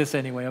go with this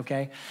anyway,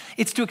 okay?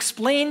 It's to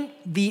explain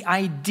the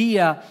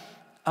idea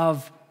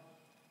of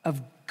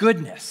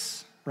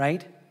goodness,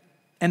 right?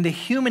 And the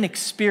human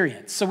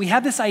experience. So we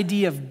have this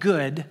idea of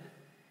good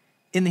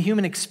in the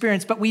human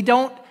experience, but we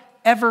don't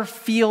ever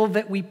feel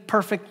that we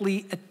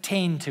perfectly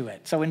attain to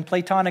it. So in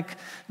Platonic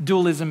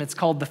dualism, it's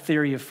called the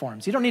theory of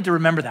forms. You don't need to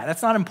remember that.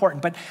 That's not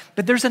important. But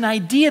there's an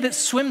idea that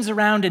swims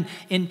around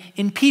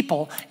in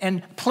people,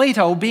 and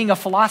Plato, being a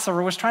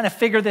philosopher, was trying to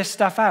figure this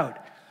stuff out.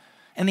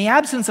 In the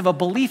absence of a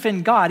belief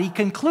in God, he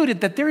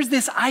concluded that there's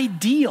this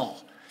ideal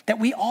that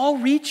we all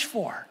reach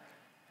for,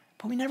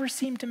 but we never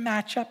seem to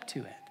match up to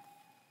it.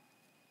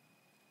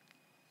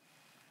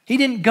 He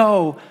didn't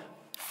go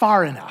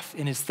far enough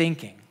in his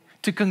thinking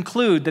to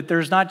conclude that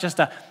there's not just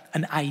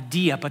an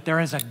idea, but there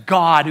is a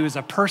God who is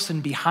a person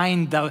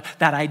behind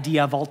that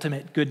idea of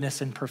ultimate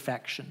goodness and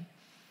perfection.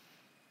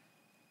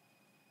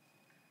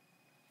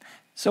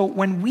 So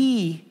when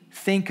we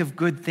think of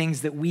good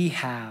things that we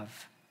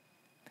have,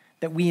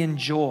 that we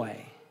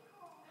enjoy,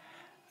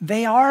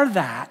 they are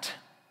that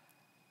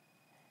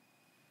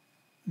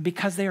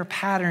because they are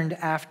patterned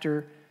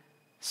after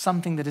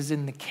something that is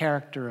in the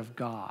character of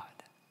God.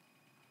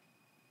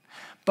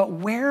 But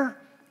where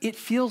it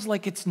feels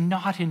like it's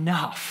not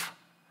enough,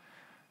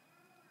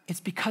 it's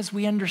because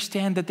we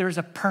understand that there's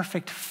a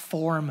perfect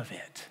form of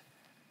it.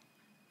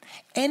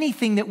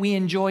 Anything that we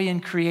enjoy in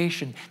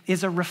creation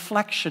is a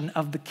reflection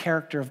of the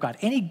character of God.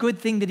 Any good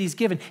thing that he's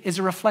given is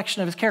a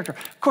reflection of his character.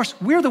 Of course,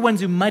 we're the ones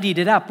who muddied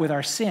it up with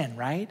our sin,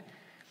 right?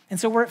 And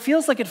so where it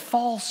feels like it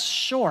falls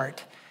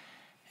short,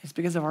 it's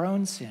because of our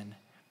own sin.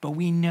 But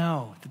we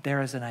know that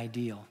there is an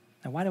ideal.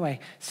 Now, why do I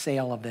say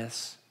all of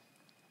this?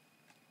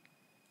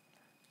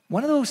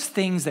 One of those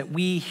things that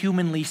we,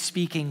 humanly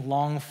speaking,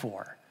 long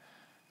for,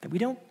 that we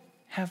don't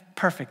have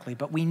perfectly,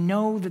 but we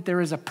know that there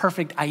is a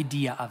perfect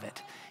idea of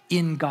it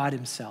in God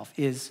himself,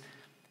 is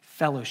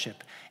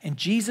fellowship. And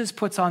Jesus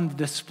puts on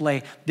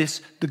display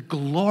the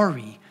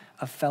glory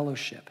of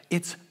fellowship.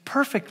 It's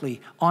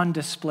perfectly on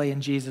display in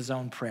Jesus'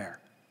 own prayer.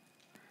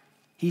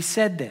 He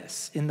said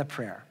this in the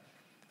prayer.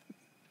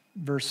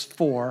 Verse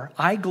 4,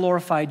 I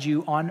glorified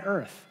you on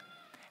earth,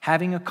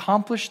 having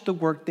accomplished the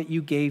work that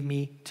you gave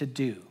me to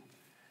do.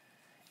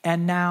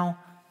 And now,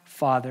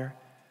 Father,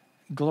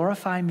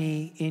 glorify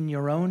me in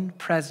your own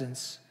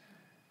presence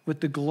with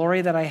the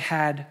glory that I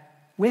had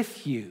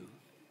with you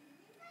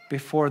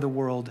before the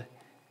world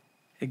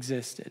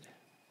existed.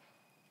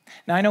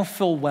 Now, I know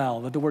full well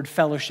that the word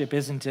fellowship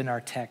isn't in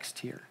our text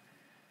here,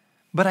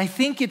 but I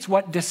think it's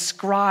what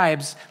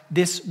describes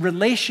this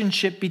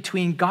relationship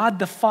between God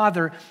the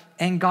Father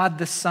and God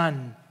the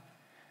Son.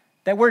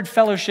 That word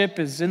fellowship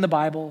is in the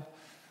Bible.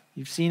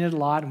 You've seen it a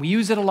lot, and we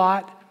use it a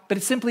lot, but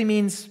it simply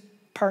means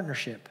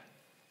partnership.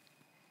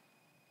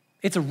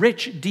 It's a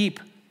rich, deep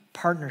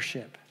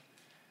partnership.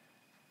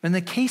 In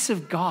the case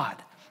of God,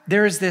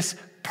 there is this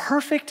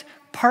perfect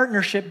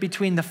partnership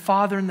between the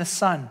Father and the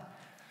Son.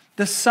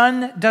 The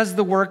Son does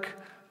the work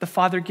the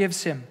Father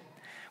gives him,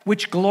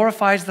 which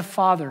glorifies the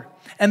Father.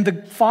 And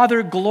the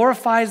Father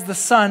glorifies the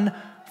Son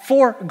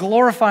for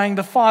glorifying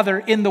the Father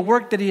in the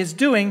work that he is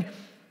doing,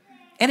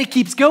 and it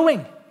keeps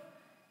going.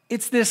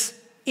 It's this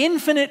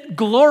infinite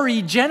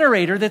glory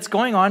generator that's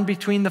going on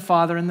between the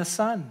Father and the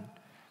Son.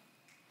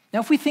 Now,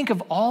 if we think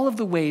of all of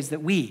the ways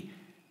that we,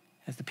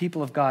 as the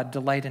people of God,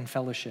 delight in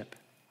fellowship,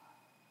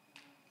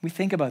 we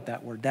think about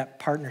that word, that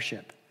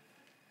partnership.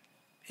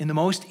 In the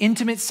most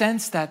intimate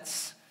sense,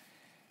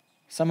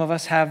 some of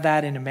us have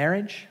that in a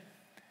marriage,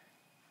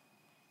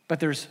 but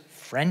there's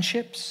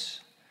friendships,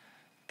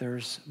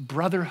 there's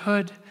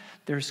brotherhood,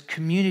 there's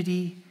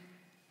community,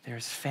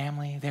 there's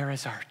family, there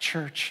is our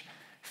church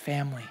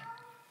family.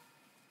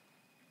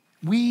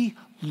 We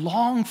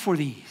long for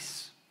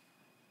these.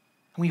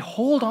 And we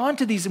hold on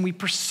to these and we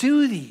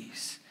pursue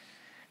these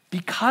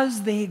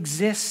because they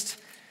exist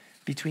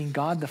between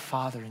God the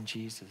Father and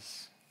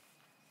Jesus.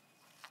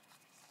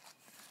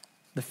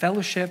 The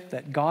fellowship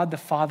that God the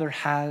Father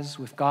has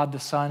with God the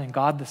Son and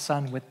God the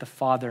Son with the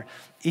Father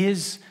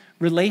is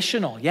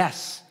relational,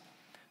 yes,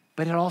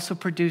 but it also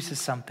produces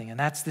something, and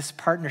that's this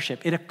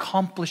partnership. It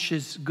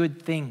accomplishes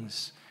good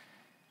things.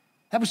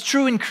 That was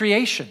true in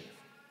creation.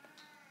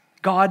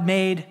 God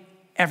made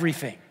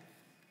everything.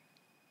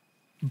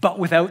 But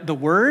without the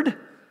Word,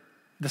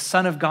 the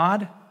Son of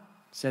God,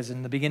 says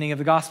in the beginning of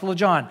the Gospel of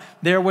John,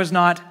 there was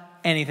not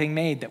anything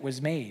made that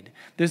was made.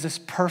 There's this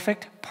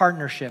perfect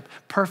partnership,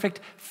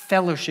 perfect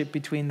fellowship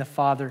between the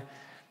Father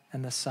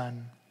and the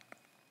Son.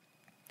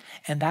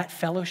 And that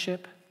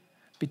fellowship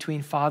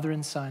between Father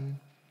and Son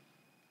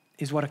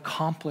is what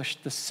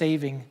accomplished the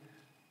saving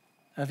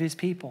of his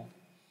people.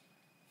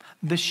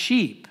 The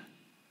sheep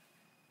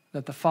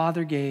that the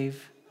Father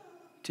gave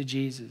to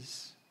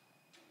Jesus.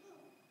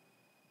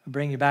 I'll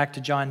bring you back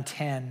to John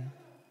 10.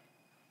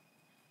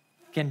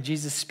 Again,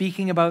 Jesus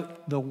speaking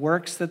about the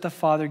works that the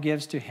Father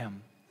gives to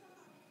him.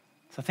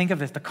 So think of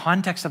this. The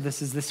context of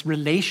this is this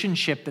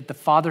relationship that the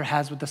Father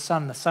has with the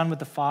Son with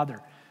the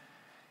Father.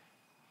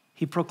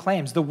 He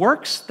proclaims, the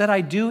works that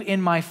I do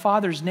in my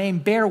Father's name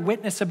bear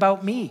witness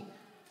about me.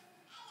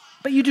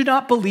 But you do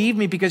not believe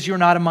me because you're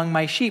not among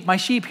my sheep. My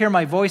sheep hear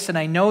my voice and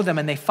I know them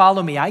and they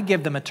follow me. I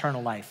give them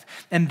eternal life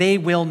and they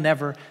will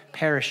never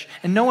perish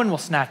and no one will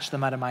snatch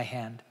them out of my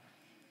hand.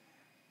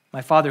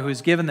 My Father who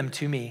has given them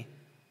to me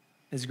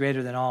is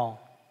greater than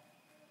all.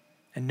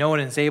 And no one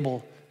is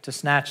able to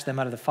snatch them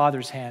out of the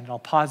Father's hand. And I'll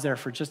pause there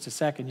for just a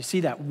second. You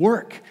see that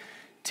work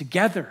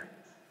together.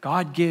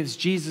 God gives,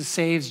 Jesus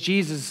saves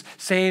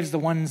the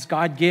ones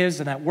God gives,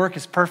 and that work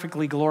is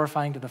perfectly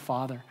glorifying to the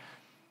Father.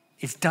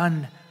 It's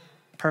done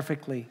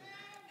perfectly.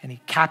 And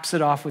he caps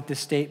it off with this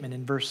statement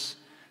in verse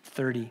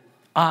 30.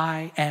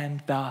 I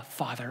and the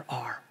Father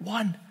are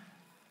one.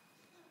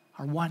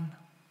 Are one.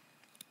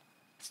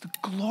 It's the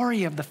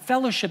glory of the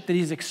fellowship that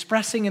he's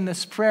expressing in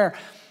this prayer.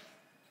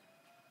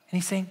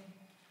 And he's saying,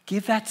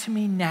 give that to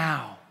me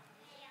now.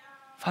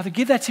 Father,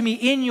 give that to me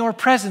in your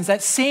presence.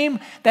 That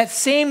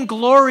same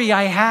glory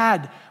I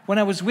had when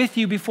I was with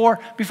you before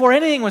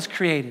anything was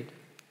created.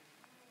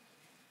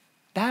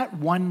 That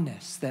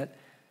oneness that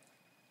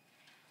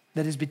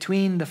is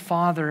between the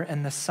Father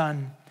and the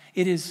Son,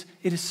 it is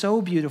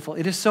so beautiful.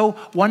 It is so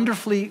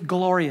wonderfully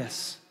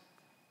glorious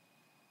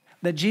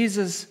that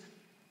Jesus'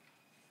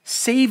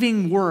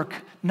 saving work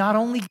not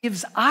only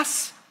gives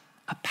us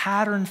a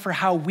pattern for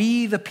how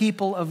we, the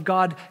people of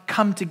God,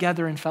 come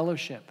together in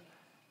fellowship.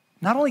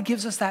 Not only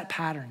gives us that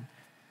pattern,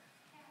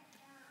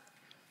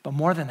 but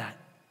more than that,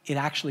 it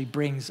actually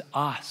brings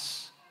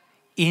us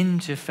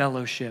into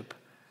fellowship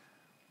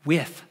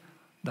with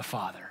the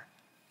Father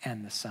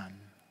and the Son.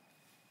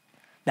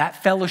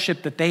 That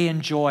fellowship that they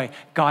enjoy,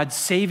 God's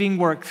saving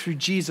work through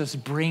Jesus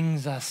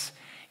brings us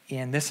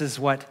in. This is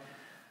what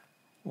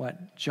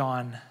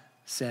John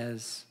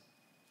says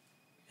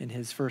in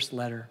his first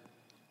letter.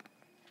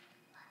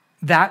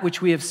 That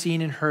which we have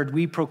seen and heard,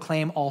 we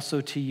proclaim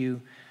also to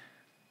you.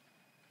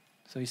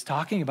 So he's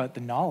talking about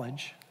the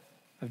knowledge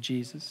of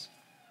Jesus,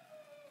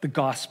 the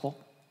gospel.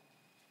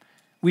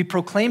 We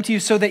proclaim to you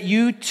so that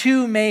you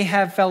too may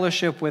have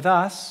fellowship with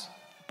us,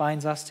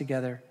 binds us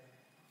together.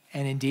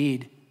 And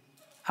indeed,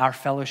 our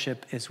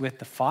fellowship is with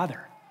the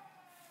Father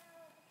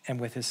and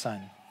with his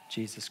Son,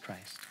 Jesus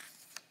Christ.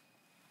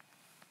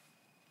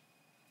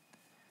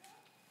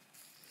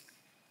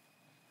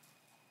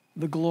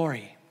 The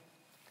glory,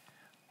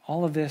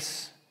 all of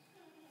this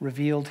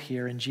revealed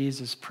here in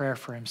Jesus' prayer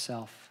for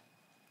himself.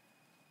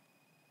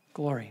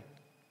 Glory.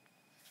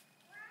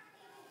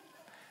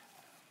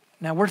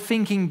 Now, we're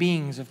thinking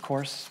beings, of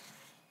course,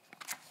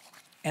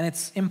 and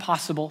it's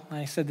impossible,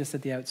 I said this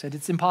at the outset,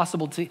 it's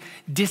impossible to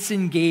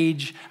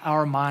disengage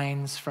our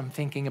minds from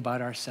thinking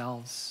about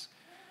ourselves.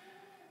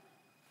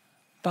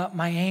 But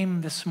my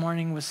aim this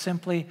morning was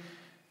simply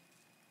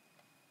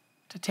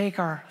to take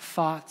our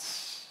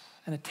thoughts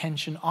and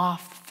attention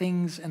off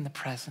things in the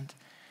present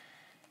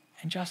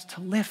and just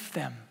to lift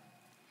them,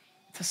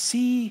 to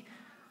see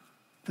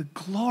the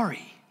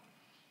glory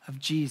of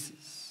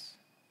Jesus.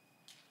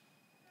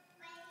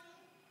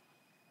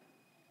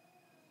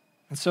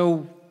 And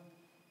so,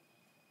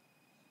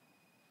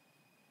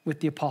 with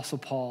the Apostle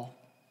Paul,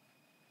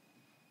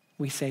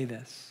 we say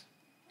this.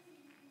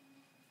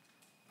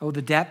 Oh,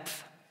 the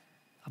depth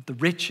of the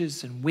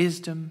riches and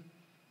wisdom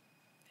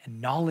and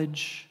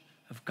knowledge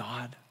of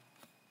God.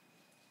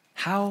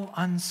 How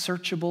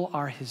unsearchable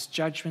are his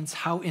judgments,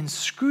 how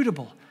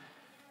inscrutable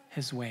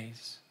his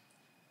ways.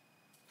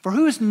 For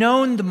who has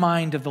known the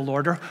mind of the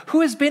Lord, or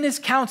who has been his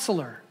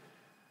counselor,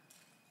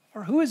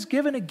 or who has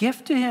given a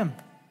gift to him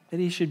that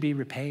he should be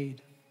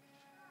repaid?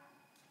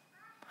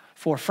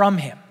 For from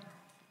him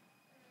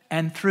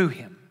and through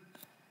him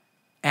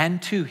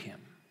and to him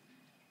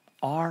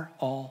are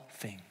all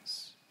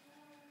things.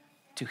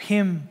 To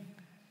him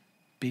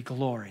be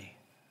glory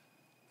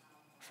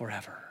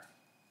forever.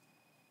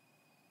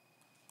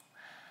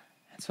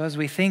 And so as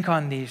we think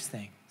on these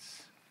things,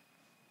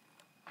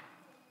 I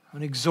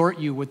want to exhort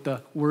you with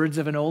the words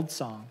of an old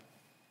song.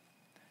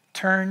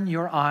 Turn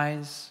your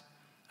eyes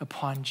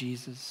upon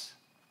Jesus.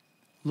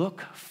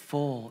 Look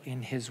full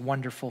in his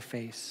wonderful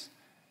face.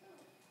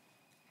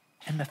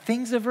 And the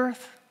things of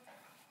earth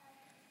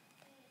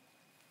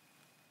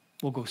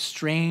will go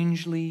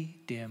strangely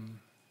dim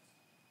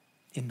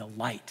in the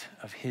light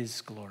of his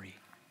glory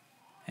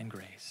and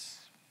grace.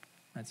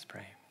 Let's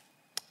pray.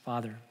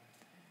 Father,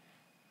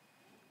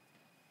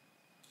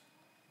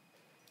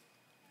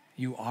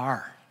 you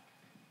are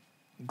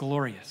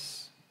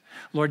glorious.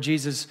 Lord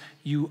Jesus,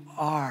 you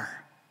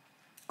are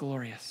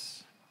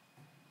glorious.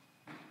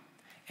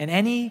 And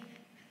any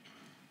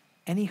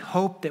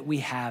hope that we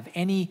have,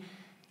 any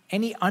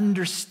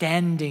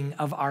understanding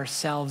of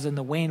ourselves and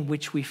the way in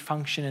which we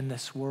function in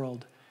this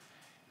world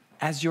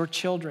as your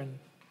children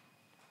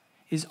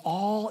is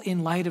all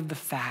in light of the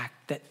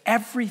fact that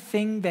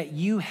everything that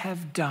you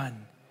have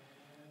done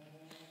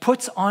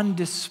puts on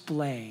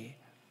display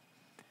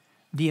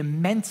the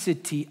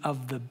immensity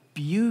of the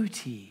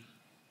beauty,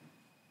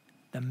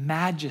 the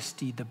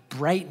majesty, the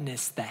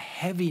brightness, the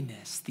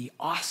heaviness, the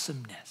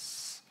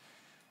awesomeness,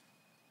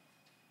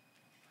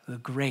 the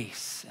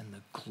grace and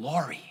the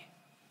glory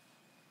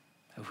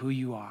of who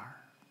you are.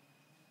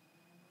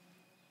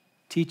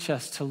 Teach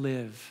us to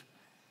live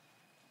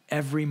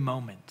every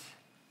moment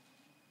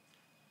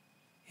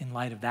in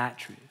light of that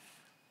truth.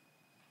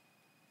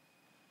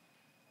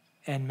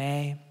 And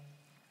may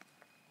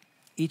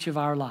each of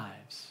our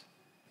lives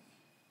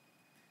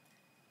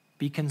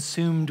be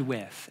consumed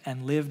with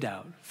and lived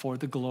out for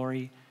the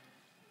glory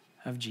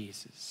of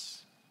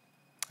Jesus.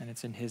 And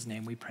it's in his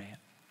name we pray it.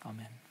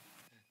 Amen.